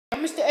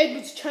on Mr.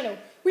 Edward's channel.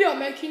 We are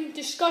making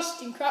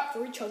disgusting crap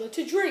for each other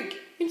to drink.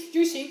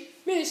 Introducing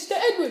Mr.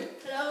 Edward.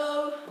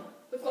 Hello.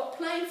 We've got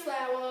plain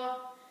flour,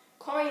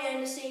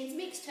 coriander seeds,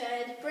 mixed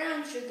head,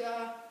 brown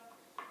sugar,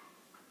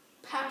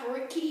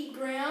 paprika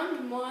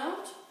ground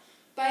mild,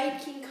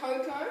 baking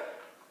cocoa,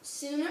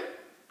 cinnamon,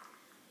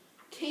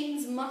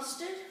 King's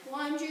mustard,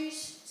 lime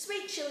juice,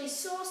 sweet chili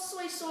sauce,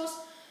 soy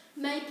sauce,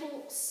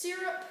 maple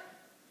syrup,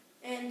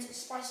 and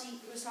spicy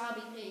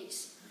wasabi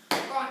peas.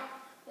 Right,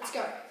 let's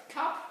go.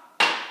 Cup.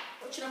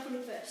 What should I put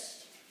in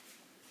first?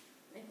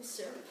 Maple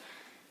syrup.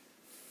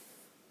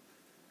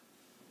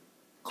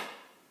 Put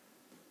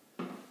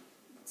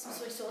some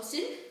soy sauce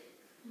in.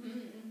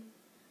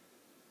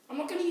 I'm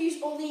not going to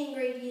use all the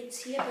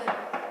ingredients here,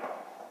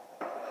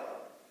 but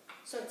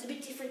so it's a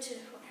bit different to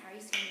what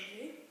Harry's going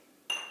to do.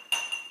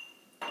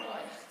 Oh,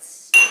 it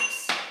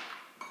stinks.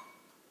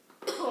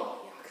 Oh,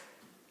 yuck.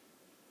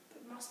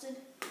 Put mustard.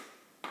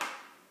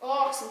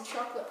 Oh, some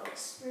chocolate on a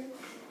spoon.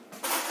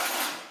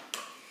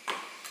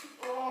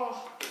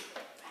 Oh,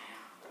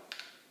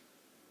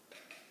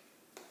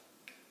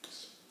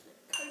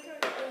 cocoa.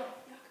 Oh,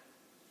 yuck.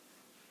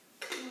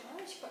 Oh,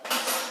 I actually got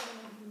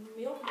some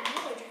milk and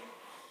water.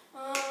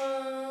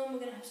 We're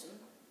gonna have some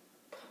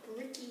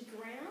paprika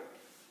ground.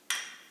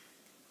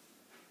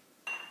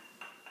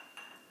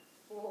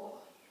 Oh,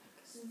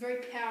 yuck. This is very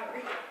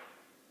powdery.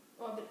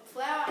 Oh, a bit of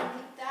flour. I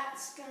think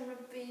that's gonna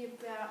be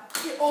about.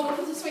 Yeah, oh, I'm gonna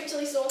put the sweet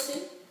chili sauce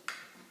in.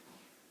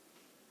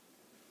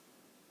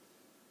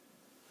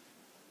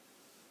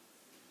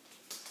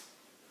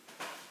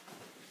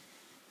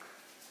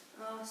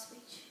 Oh,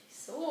 sweet chili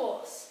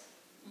sauce.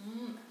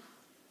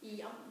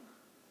 Yum.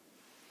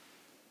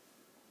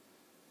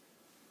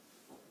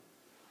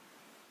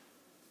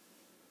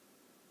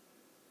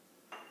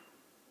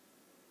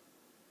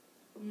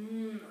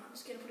 I'm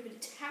just going to put a bit of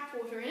tap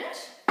water in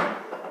it,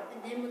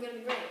 and then we're going to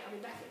be ready. I'll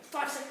be back in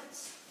 5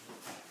 seconds.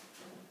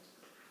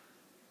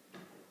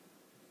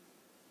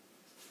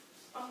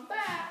 I'm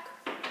back.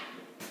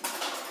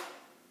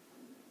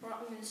 Right,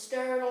 I'm going to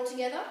stir it all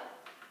together.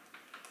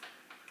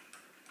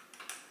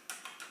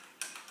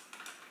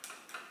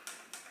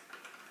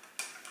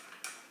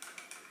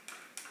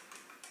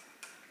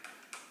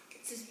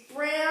 It's this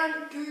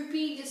brown,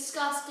 goopy,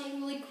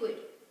 disgusting liquid.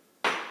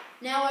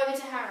 Now over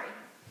to Harry.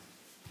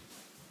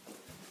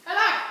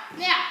 Hello!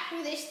 Now,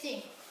 look at this thing.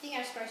 I think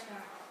I'm supposed to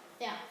know.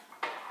 Now,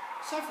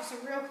 it's time for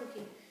some real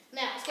cooking.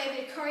 Now, let's go a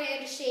bit of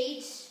coriander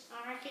seeds.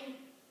 I reckon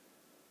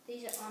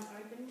these are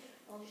unopened.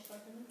 I'll just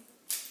open them.